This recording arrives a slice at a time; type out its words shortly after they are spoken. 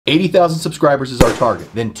80,000 subscribers is our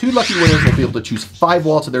target. Then 2 lucky winners will be able to choose 5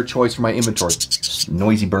 wallets of their choice from my inventory.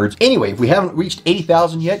 Noisy birds. Anyway, if we haven't reached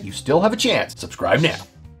 80,000 yet, you still have a chance. Subscribe now.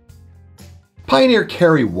 Pioneer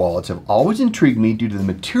Carry wallets have always intrigued me due to the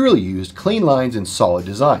material used, clean lines, and solid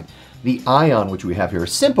design. The ion which we have here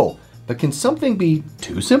is simple, but can something be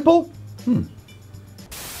too simple?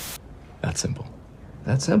 That's simple.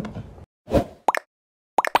 That's simple.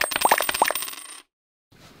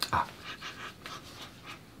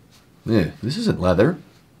 Yeah, this isn't leather.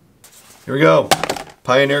 Here we go.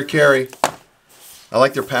 Pioneer Carry. I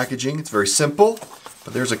like their packaging. It's very simple,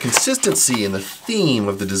 but there's a consistency in the theme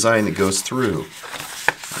of the design that goes through.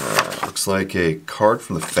 Looks like a card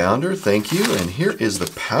from the founder. Thank you. And here is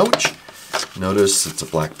the pouch. Notice it's a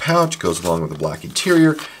black pouch, goes along with a black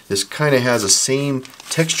interior. This kind of has the same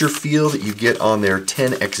texture feel that you get on their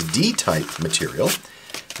 10XD type material.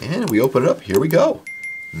 And we open it up. Here we go.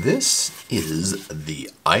 This is the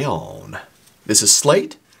ion. This is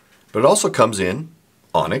slate, but it also comes in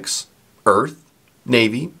onyx, earth,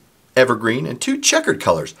 navy, evergreen, and 2 checkered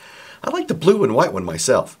colors. I like the blue and white one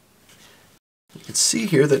myself. You can see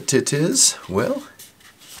here that it is, well,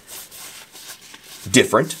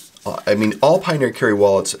 different. I mean, all Pioneer Carry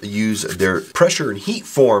wallets use their pressure and heat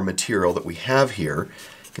form material that we have here.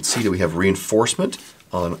 You can see that we have reinforcement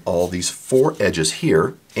on all these 4 edges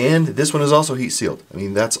here, and this one is also heat sealed. I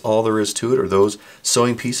mean, that's all there is to it, are those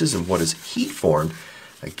sewing pieces and what is heat formed.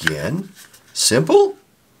 Again, simple?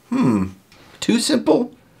 Too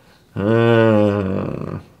simple?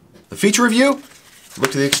 The feature review,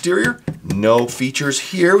 look to the exterior, no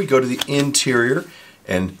features here. We go to the interior,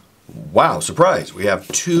 and wow, surprise, we have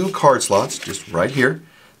 2 card slots just right here.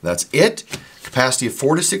 That's it. Capacity of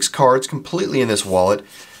 4 to 6 cards completely in this wallet.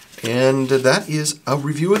 And that is a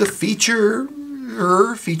review of the features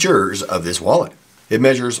of this wallet. It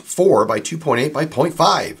measures 4 by 2.8 by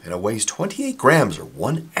 0.5 and it weighs 28 grams or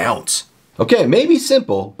 1 ounce. Okay, maybe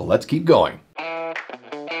simple, but let's keep going.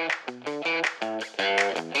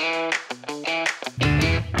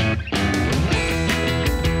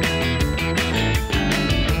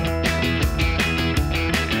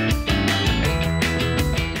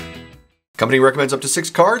 Company recommends up to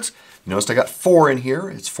 6 cards. Notice I got 4 in here.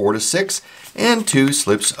 It's 4 to 6 and 2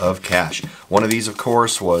 slips of cash. One of these, of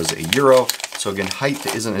course, was €1. So again, height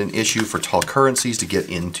isn't an issue for tall currencies to get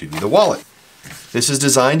into the wallet. This is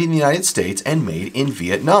designed in the United States and made in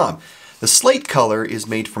Vietnam. The slate color is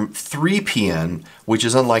made from 3PN, which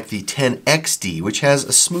is unlike the 10XD, which has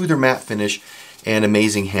a smoother matte finish and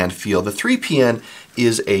amazing hand feel. The 3PN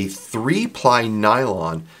is a 3-ply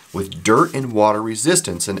nylon with dirt and water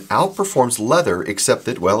resistance and outperforms leather, except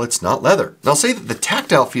that, well, it's not leather. And I'll say that the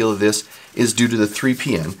tactile feel of this is due to the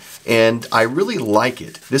 3PN, and I really like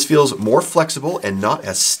it. This feels more flexible and not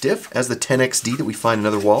as stiff as the 10XD that we find in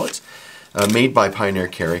other wallets. Made by Pioneer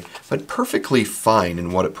Carry, but perfectly fine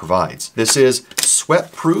in what it provides. This is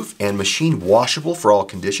sweat-proof and machine washable for all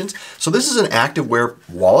conditions. So this is an active wear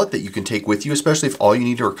wallet that you can take with you, especially if all you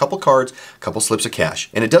need are a couple cards, a couple slips of cash.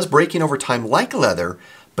 And it does break in over time like leather,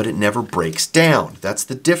 but it never breaks down. That's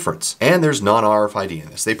the difference. And there's non-RFID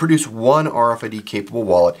in this. They produce 1 RFID capable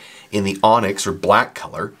wallet in the onyx or black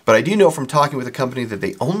color, but I do know from talking with a company that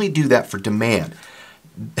they only do that for demand.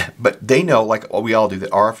 But they know, like we all do,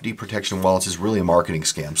 that RFID protection wallets is really a marketing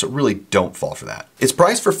scam, so really don't fall for that. It's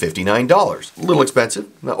priced for $59, a little expensive.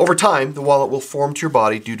 Now, over time, the wallet will form to your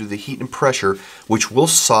body due to the heat and pressure, which will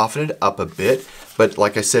soften it up a bit, but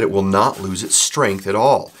like I said, it will not lose its strength at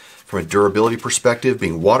all. From a durability perspective,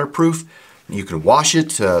 being waterproof, you can wash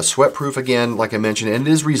it, sweat-proof again, like I mentioned, and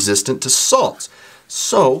it is resistant to salts.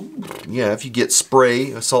 So, yeah, if you get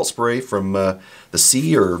spray, a salt spray from the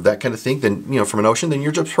sea or that kind of thing, then, you know, from an ocean, then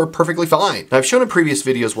you're just perfectly fine. Now, I've shown in previous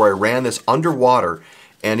videos where I ran this underwater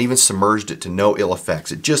and even submerged it to no ill effects.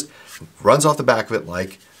 It just runs off the back of it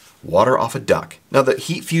like water off a duck. Now, the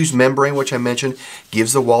heat fused membrane, which I mentioned,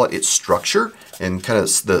 gives the wallet its structure and kind of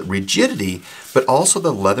the rigidity, but also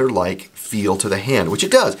the leather-like feel to the hand, which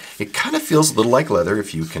it does. It kind of feels a little like leather,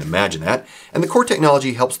 if you can imagine that. And the core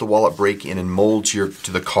technology helps the wallet break in and mold to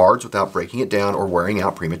the cards without breaking it down or wearing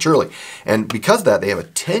out prematurely. And because of that, they have a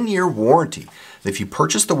 10-year warranty if you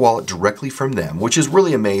purchase the wallet directly from them, which is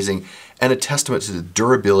really amazing and a testament to the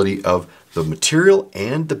durability of the material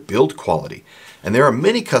and the build quality. And there are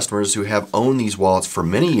many customers who have owned these wallets for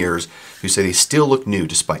many years who say they still look new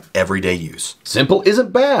despite everyday use. Simple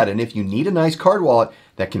isn't bad, and if you need a nice card wallet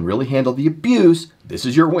that can really handle the abuse, this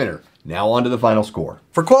is your winner. Now on to the final score.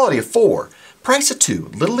 For quality of 4, price of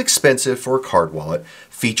 2, little expensive for a card wallet,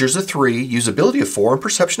 features of 3, usability of 4, and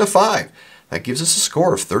perception of 5. That gives us a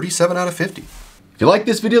score of 37 out of 50. If you like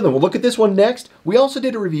this video, then we'll look at this one next. We also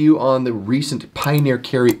did a review on the recent Pioneer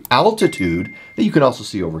Carry Altitude that you can also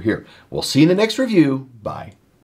see over here. We'll see you in the next review. Bye.